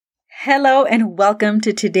Hello and welcome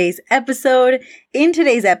to today's episode. In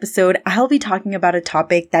today's episode, I'll be talking about a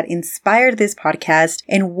topic that inspired this podcast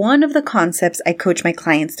and one of the concepts I coach my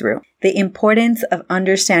clients through: the importance of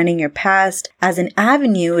understanding your past as an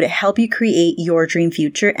avenue to help you create your dream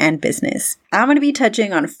future and business. I'm going to be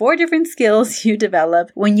touching on 4 different skills you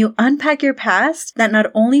develop when you unpack your past that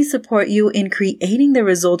not only support you in creating the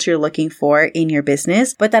results you're looking for in your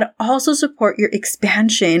business, but that also support your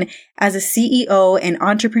expansion as a CEO and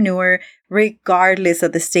entrepreneur, regardless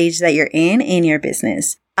of the stage that you're in your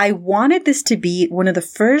business. I wanted this to be one of the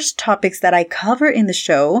first topics that I cover in the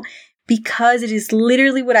show because it is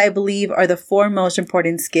literally what I believe are the 4 most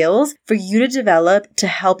important skills for you to develop to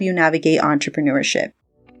help you navigate entrepreneurship.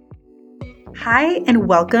 Hi, and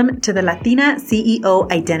welcome to the Latina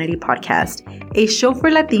CEO Identity Podcast, a show for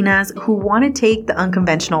Latinas who want to take the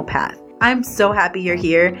unconventional path. I'm so happy you're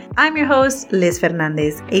here. I'm your host, Liz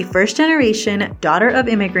Fernandez, a first-generation daughter of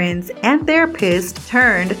immigrants and therapist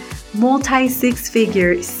turned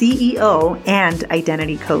multi-6-figure CEO and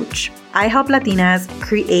identity coach. I help Latinas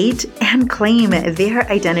create and claim their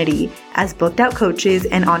identity as booked-out coaches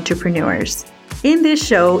and entrepreneurs. In this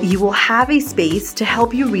show, you will have a space to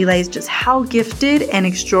help you realize just how gifted and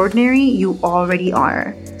extraordinary you already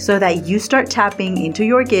are, so that you start tapping into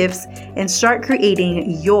your gifts and start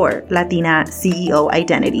creating your Latina CEO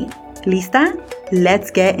identity. Lista? Let's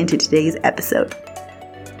get into today's episode.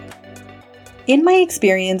 In my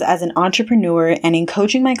experience as an entrepreneur and in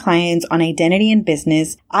coaching my clients on identity and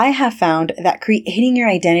business, I have found that creating your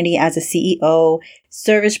identity as a CEO,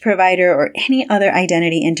 service provider, or any other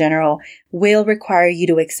identity in general will require you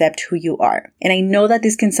to accept who you are. And I know that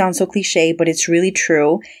this can sound so cliche, but it's really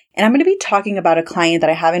true. And I'm going to be talking about a client that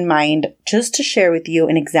I have in mind just to share with you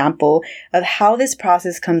an example of how this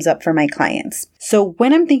process comes up for my clients. So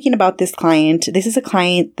when I'm thinking about this client, this is a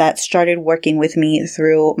client that started working with me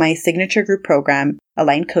through my signature group program,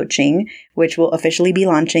 Aligned Coaching, which will officially be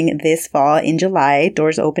launching this fall in July.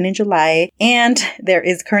 Doors open in July. And there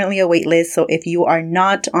is currently a wait list. So if you are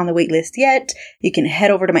not on the wait list yet, you can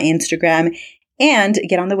head over to my Instagram and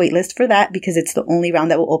get on the wait list for that because it's the only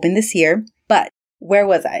round that will open this year. But where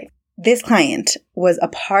was I? This client was a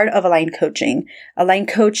part of Aligned Coaching. Aligned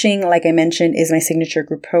Coaching, like I mentioned, is my signature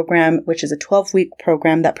group program, which is a 12-week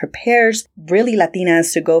program that prepares really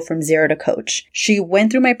Latinas to go from zero to coach. She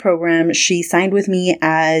went through my program. She signed with me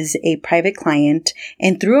as a private client,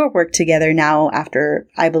 and through our work together now, after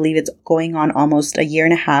I believe it's going on almost a year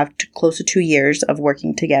and a half to close to 2 years of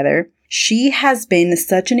working together, she has been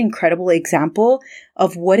such an incredible example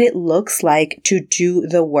of what it looks like to do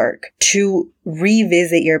the work, to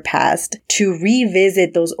revisit your past, to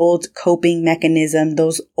revisit those old coping mechanisms,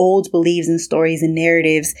 those old beliefs and stories and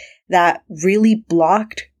narratives that really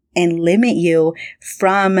blocked and limit you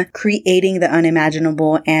from creating the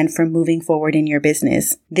unimaginable and from moving forward in your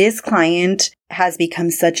business. This client has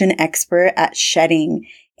become such an expert at shedding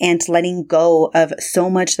and letting go of so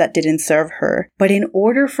much that didn't serve her. But in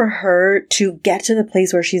order for her to get to the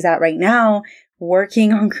place where she's at right now,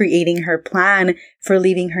 working on creating her plan for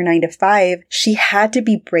leaving her 9-to-5, she had to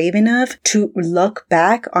be brave enough to look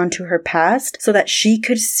back onto her past so that she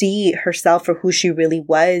could see herself for who she really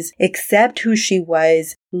was, accept who she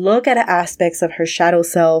was, look at aspects of her shadow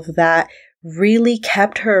self that really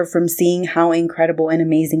kept her from seeing how incredible and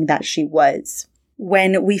amazing that she was.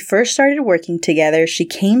 When we first started working together, she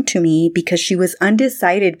came to me because she was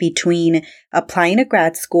undecided between applying to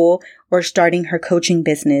grad school or starting her coaching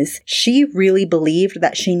business. She really believed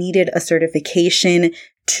that she needed a certification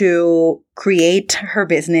to create her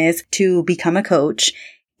business, to become a coach.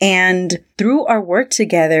 And through our work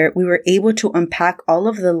together, we were able to unpack all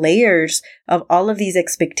of the layers of all of these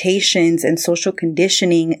expectations and social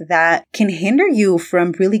conditioning that can hinder you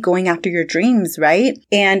from really going after your dreams, right?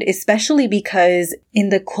 And especially because in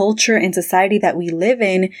the culture and society that we live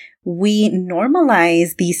in, we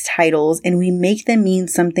normalize these titles and we make them mean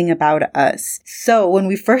something about us. So when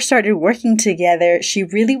we first started working together, she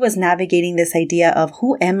really was navigating this idea of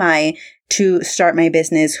who am I to start my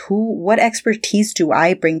business? What expertise do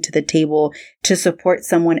I bring to the table to support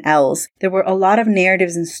someone else? There were a lot of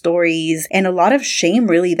narratives and stories and a lot of shame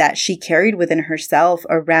really that she carried within herself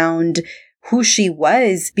around who she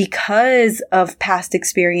was because of past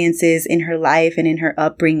experiences in her life and in her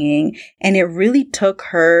upbringing. And it really took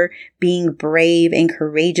her being brave and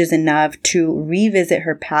courageous enough to revisit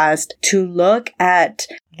her past, to look at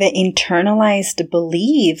the internalized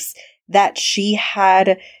beliefs that she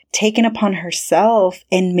had taken upon herself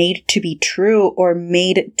and made to be true or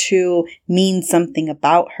made to mean something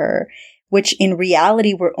about her. which in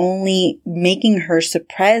reality were only making her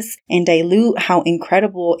suppress and dilute how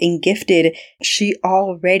incredible and gifted she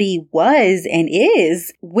already was and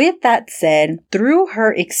is. With that said, through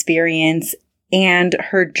her experience and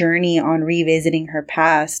her journey on revisiting her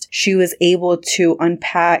past, she was able to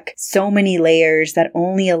unpack so many layers that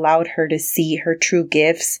only allowed her to see her true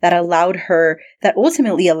gifts, that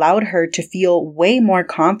ultimately allowed her to feel way more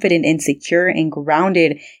confident and secure and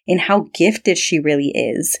grounded in how gifted she really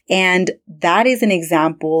is. And that is an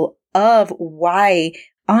example of why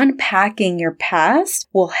unpacking your past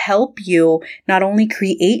will help you not only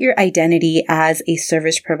create your identity as a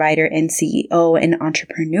service provider and CEO and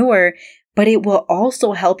entrepreneur, but it will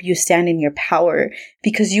also help you stand in your power,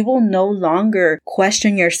 because you will no longer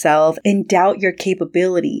question yourself and doubt your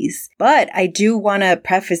capabilities. But I do want to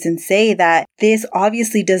preface and say that this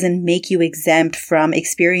obviously doesn't make you exempt from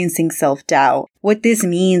experiencing self-doubt. What this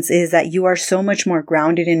means is that you are so much more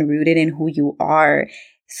grounded and rooted in who you are,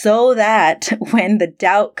 so that when the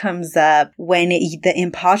doubt comes up, when the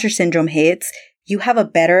imposter syndrome hits, you have a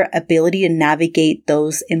better ability to navigate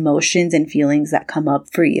those emotions and feelings that come up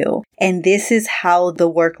for you. And this is how the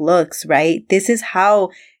work looks, right? This is how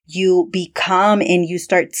you become and you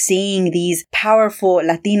start seeing these powerful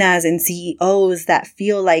Latinas and CEOs that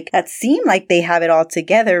seem like they have it all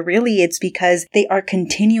together. Really, it's because they are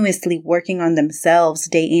continuously working on themselves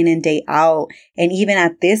day in and day out. And even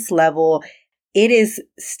at this level, it is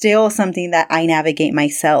still something that I navigate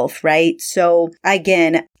myself, right? So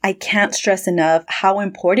again, I can't stress enough how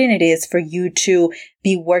important it is for you to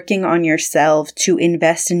be working on yourself, to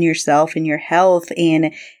invest in yourself, in your health,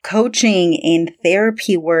 in coaching, in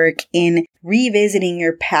therapy work, in revisiting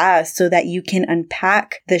your past so that you can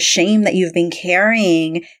unpack the shame that you've been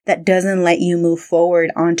carrying that doesn't let you move forward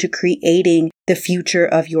onto creating the future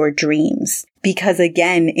of your dreams. Because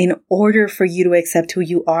again, in order for you to accept who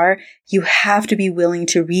you are, you have to be willing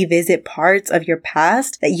to revisit parts of your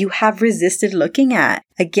past that you have resisted looking at.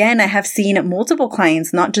 Again, I have seen multiple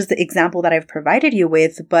clients, not just the example that I've provided you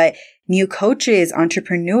with, but new coaches,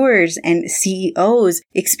 entrepreneurs, and CEOs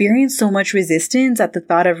experience so much resistance at the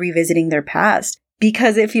thought of revisiting their past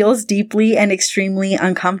because it feels deeply and extremely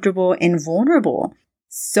uncomfortable and vulnerable.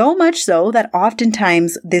 So much so that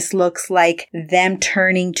oftentimes this looks like them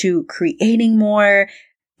turning to creating more,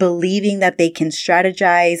 believing that they can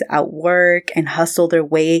strategize, outwork, and hustle their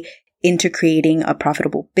way into creating a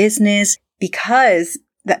profitable business because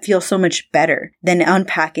that feels so much better than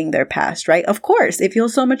unpacking their past, right? Of course, it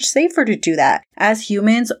feels so much safer to do that. As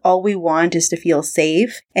humans, all we want is to feel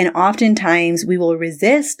safe. And oftentimes we will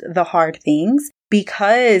resist the hard things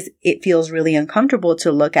because it feels really uncomfortable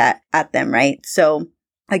to look at them, right? So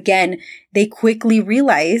again, they quickly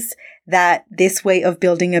realize that this way of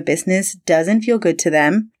building a business doesn't feel good to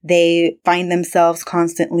them. They find themselves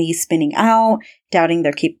constantly spinning out, doubting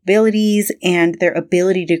their capabilities and their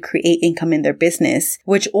ability to create income in their business,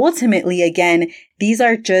 which ultimately, again, these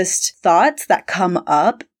are just thoughts that come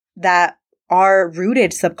up that are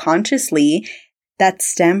rooted subconsciously that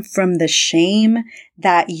stem from the shame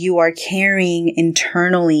that you are carrying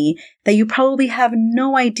internally that you probably have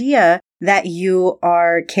no idea that you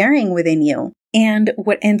are carrying within you. And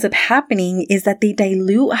what ends up happening is that they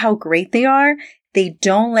dilute how great they are. They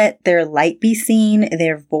don't let their light be seen,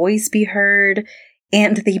 their voice be heard,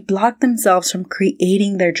 and they block themselves from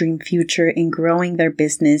creating their dream future and growing their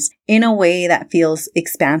business in a way that feels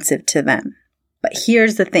expansive to them. But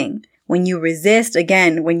here's the thing. When you resist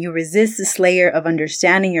this layer of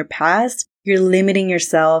understanding your past, you're limiting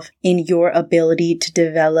yourself in your ability to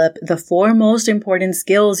develop the 4 most important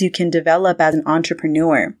skills you can develop as an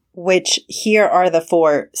entrepreneur, which here are the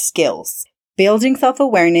 4 skills: building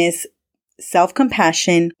self-awareness,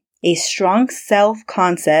 self-compassion, a strong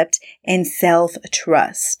self-concept, and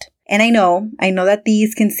self-trust. And I know that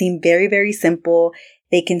these can seem very, very simple.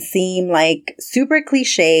 They can seem like super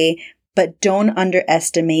cliche, but don't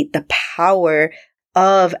underestimate the power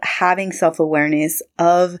of having self-awareness,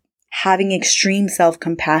 of having extreme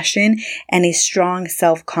self-compassion, and a strong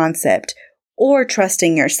self-concept, or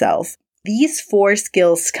trusting yourself. These 4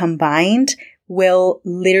 skills combined will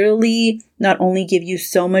literally not only give you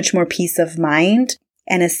so much more peace of mind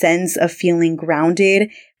and a sense of feeling grounded,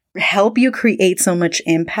 help you create so much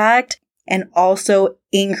impact, and also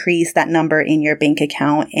increase that number in your bank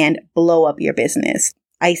account and blow up your business.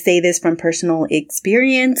 I say this from personal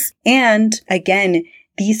experience. And again,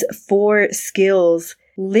 these 4 skills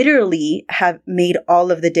literally have made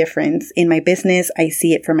all of the difference in my business. I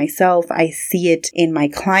see it for myself. I see it in my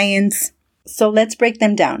clients. So let's break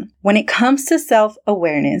them down. When it comes to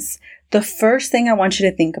self-awareness, the first thing I want you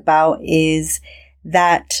to think about is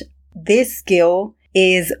that this skill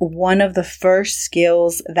is one of the first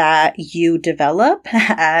skills that you develop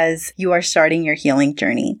as you are starting your healing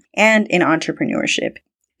journey and in entrepreneurship.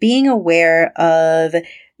 Being aware of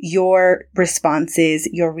your responses,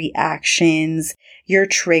 your reactions, your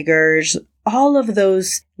triggers, all of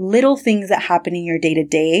those little things that happen in your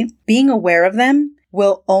day-to-day, being aware of them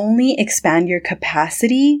will only expand your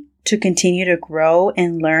capacity to continue to grow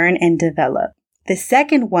and learn and develop. The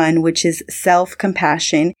second one, which is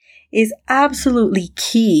self-compassion, is absolutely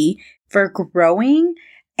key for growing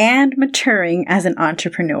and maturing as an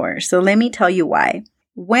entrepreneur. So let me tell you why.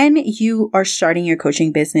 When you are starting your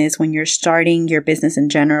coaching business, when you're starting your business in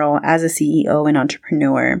general as a CEO and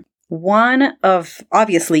entrepreneur,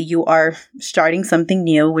 obviously you are starting something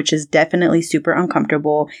new, which is definitely super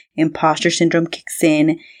uncomfortable. Imposter syndrome kicks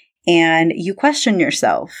in and you question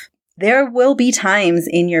yourself. There will be times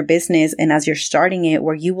in your business and as you're starting it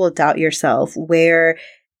where you will doubt yourself, where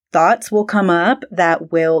thoughts will come up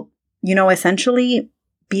that will, essentially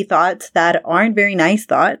be thoughts that aren't very nice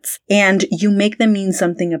thoughts, and you make them mean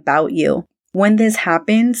something about you. When this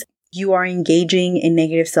happens, you are engaging in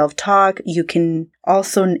negative self-talk. You can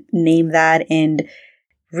also name that and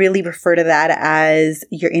really refer to that as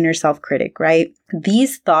your inner self-critic, right?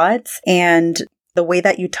 These thoughts and the way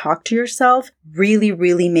that you talk to yourself really,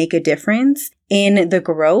 really make a difference in the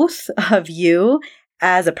growth of you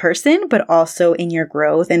as a person, but also in your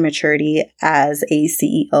growth and maturity as a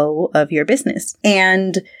CEO of your business.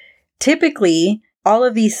 And typically, all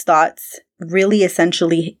of these thoughts really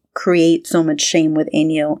essentially create so much shame within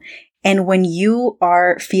you. And when you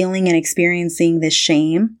are feeling and experiencing this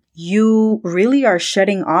shame, you really are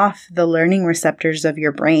shutting off the learning receptors of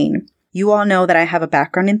your brain. You all know that I have a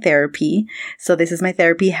background in therapy, so this is my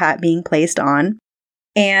therapy hat being placed on.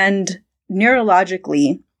 And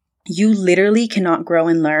neurologically, you literally cannot grow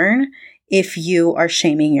and learn if you are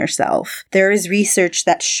shaming yourself. There is research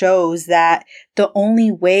that shows that the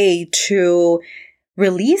only way to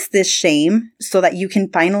release this shame so that you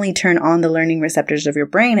can finally turn on the learning receptors of your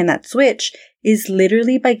brain and that switch is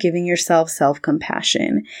literally by giving yourself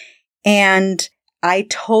self-compassion. And I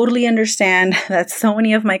totally understand that so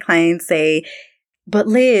many of my clients say, but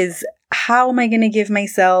Liz, how am I going to give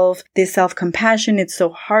myself this self-compassion? It's so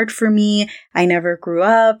hard for me. I never grew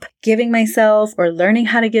up giving myself or learning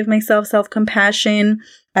how to give myself self-compassion.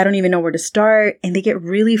 I don't even know where to start. And they get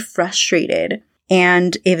really frustrated.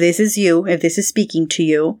 And if this is you, if this is speaking to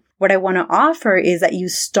you, what I want to offer is that you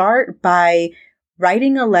start by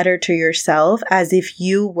writing a letter to yourself as if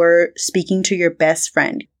you were speaking to your best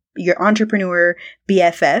friend, your entrepreneur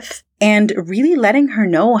BFF, and really letting her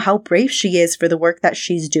know how brave she is for the work that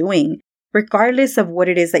she's doing. Regardless of what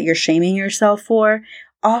it is that you're shaming yourself for,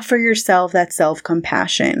 offer yourself that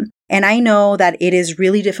self-compassion. And I know that it is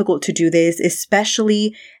really difficult to do this,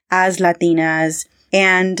 especially as Latinas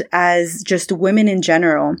and as just women in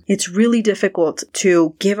general. It's really difficult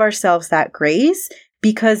to give ourselves that grace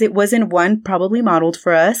because it wasn't probably modeled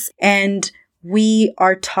for us. And we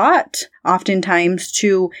are taught oftentimes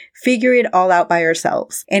to figure it all out by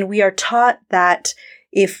ourselves. And we are taught that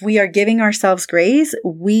if we are giving ourselves grace,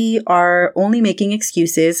 we are only making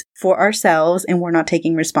excuses for ourselves and we're not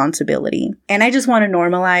taking responsibility. And I just want to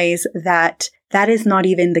normalize that is not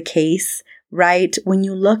even the case, right? When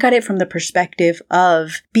you look at it from the perspective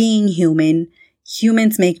of being human,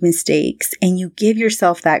 humans make mistakes and you give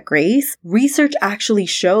yourself that grace, research actually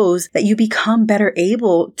shows that you become better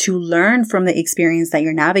able to learn from the experience that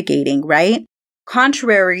you're navigating, right?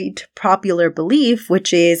 Contrary to popular belief,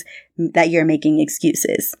 which is that you're making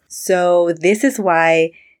excuses. So this is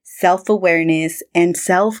why self-awareness and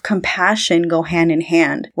self-compassion go hand in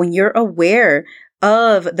hand. When you're aware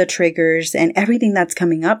of the triggers and everything that's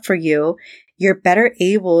coming up for you, you're better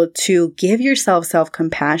able to give yourself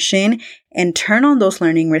self-compassion and turn on those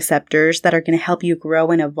learning receptors that are going to help you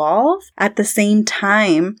grow and evolve. At the same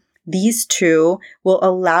time, these two will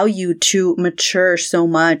allow you to mature so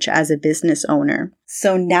much as a business owner.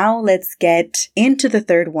 So now let's get into the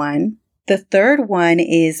third one. The third one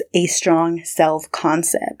is a strong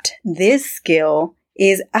self-concept. This skill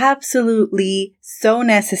is absolutely so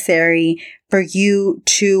necessary for you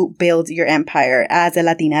to build your empire as a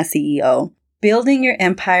Latina CEO. Building your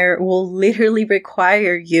empire will literally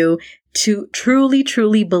require you to truly,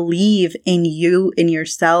 truly believe in you, in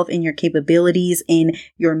yourself, in your capabilities, in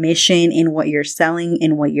your mission, in what you're selling,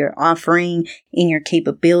 in what you're offering, in your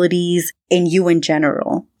capabilities, in you in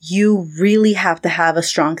general. You really have to have a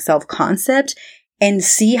strong self-concept and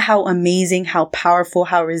see how amazing, how powerful,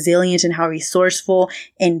 how resilient, and how resourceful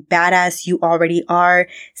and badass you already are.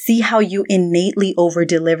 See how you innately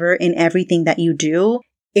over-deliver in everything that you do.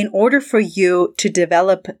 in order for you to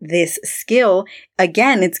develop this skill,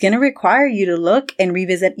 again, it's going to require you to look and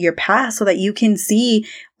revisit your past so that you can see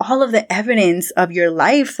all of the evidence of your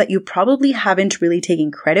life that you probably haven't really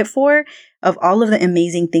taken credit for, of all of the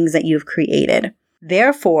amazing things that you've created.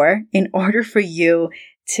 Therefore, in order for you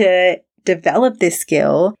to develop this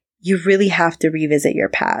skill, you really have to revisit your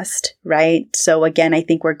past, right? So again, I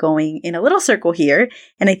think we're going in a little circle here,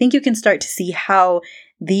 and I think you can start to see how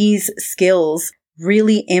these skills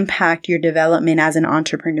really impact your development as an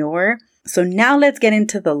entrepreneur. So now let's get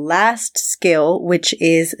into the last skill, which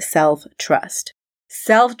is self-trust.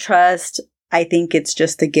 Self-trust, I think it's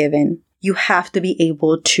just a given. You have to be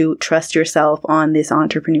able to trust yourself on this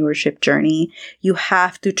entrepreneurship journey. You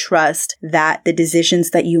have to trust that the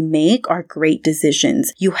decisions that you make are great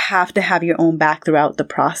decisions. You have to have your own back throughout the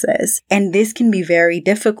process. And this can be very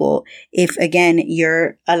difficult if, again,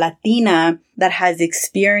 you're a Latina that has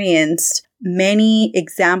experienced many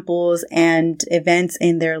examples and events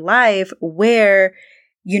in their life where,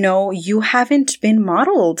 you haven't been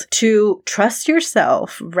modeled to trust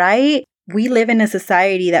yourself, right? We live in a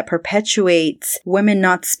society that perpetuates women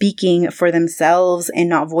not speaking for themselves and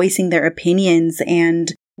not voicing their opinions.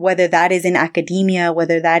 And whether that is in academia,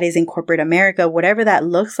 whether that is in corporate America, whatever that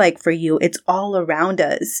looks like for you, it's all around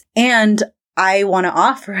us. And I want to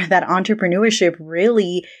offer that entrepreneurship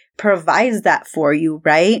really provides that for you,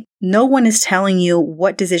 right? No one is telling you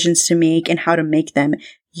what decisions to make and how to make them.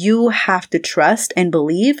 You have to trust and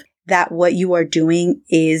believe that what you are doing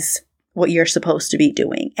is what you're supposed to be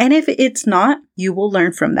doing. And if it's not, you will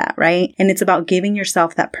learn from that, right? And it's about giving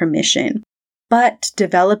yourself that permission. But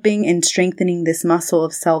developing and strengthening this muscle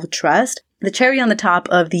of self-trust, the cherry on the top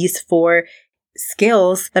of these 4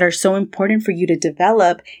 skills that are so important for you to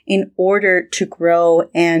develop in order to grow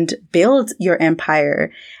and build your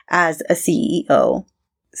empire as a CEO.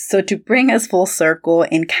 So to bring us full circle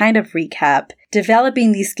and kind of recap,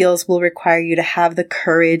 developing these skills will require you to have the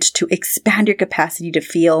courage to expand your capacity to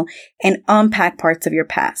feel and unpack parts of your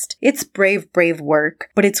past. It's brave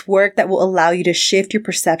work, but it's work that will allow you to shift your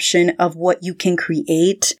perception of what you can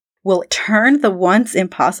create, will turn the once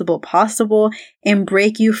impossible possible, and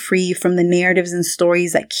break you free from the narratives and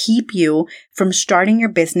stories that keep you from starting your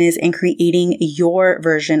business and creating your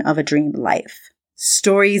version of a dream life.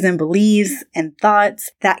 Stories and beliefs and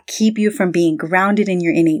thoughts that keep you from being grounded in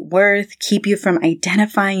your innate worth, keep you from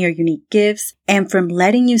identifying your unique gifts, and from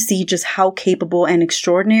letting you see just how capable and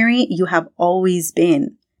extraordinary you have always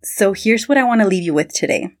been. So here's what I want to leave you with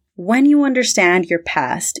today. When you understand your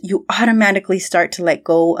past, you automatically start to let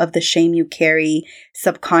go of the shame you carry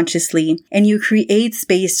subconsciously, and you create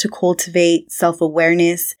space to cultivate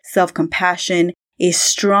self-awareness, self-compassion, a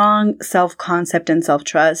strong self-concept and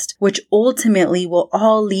self-trust, which ultimately will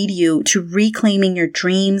all lead you to reclaiming your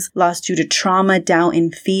dreams lost due to trauma, doubt,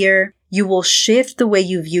 and fear. You will shift the way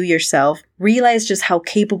you view yourself, realize just how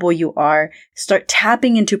capable you are, start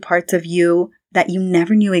tapping into parts of you that you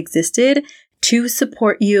never knew existed to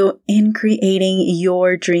support you in creating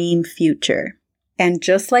your dream future. And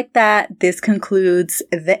just like that, this concludes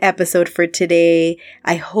the episode for today.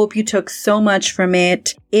 I hope you took so much from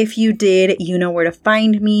it. If you did, you know where to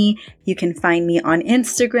find me. You can find me on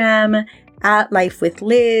Instagram at Life with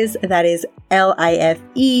Liz. That is LIFEWITHHLIZ.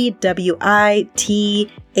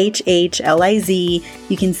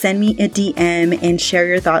 You can send me a DM and share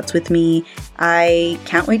your thoughts with me. I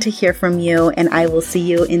can't wait to hear from you, and I will see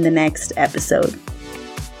you in the next episode.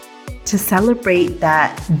 To celebrate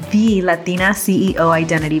that the Latina CEO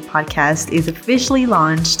Identity podcast is officially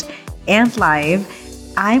launched and live,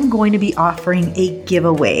 I'm going to be offering a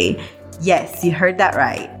giveaway. Yes, you heard that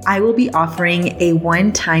right. I will be offering a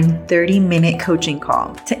one-time 30-minute coaching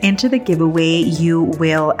call. To enter the giveaway, you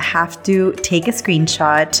will have to take a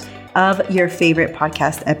screenshot of your favorite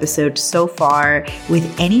podcast episode so far with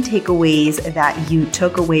any takeaways that you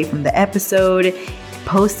took away from the episode.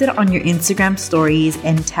 Post it on your Instagram stories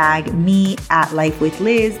and tag me at Life with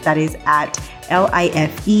Liz. That is at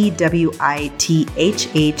LIFEWITHHLIZ.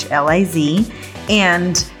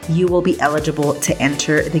 And you will be eligible to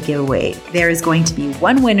enter the giveaway. There is going to be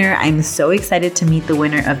one winner. I'm so excited to meet the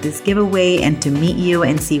winner of this giveaway and to meet you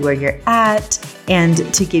and see where you're at and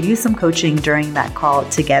to give you some coaching during that call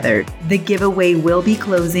together. The giveaway will be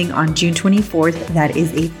closing on June 24th. That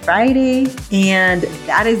is a Friday. And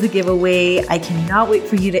that is the giveaway. I cannot wait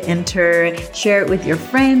for you to enter. Share it with your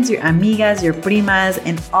friends, your amigas, your primas,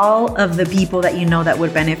 and all of the people that you know that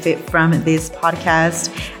would benefit from this podcast.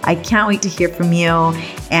 I can't wait to hear from you.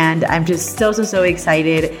 And I'm just so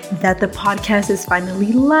excited that the podcast is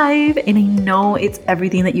finally live, and I know it's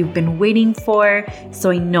everything that you've been waiting for.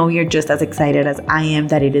 So I know you're just as excited as I am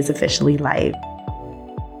that it is officially live.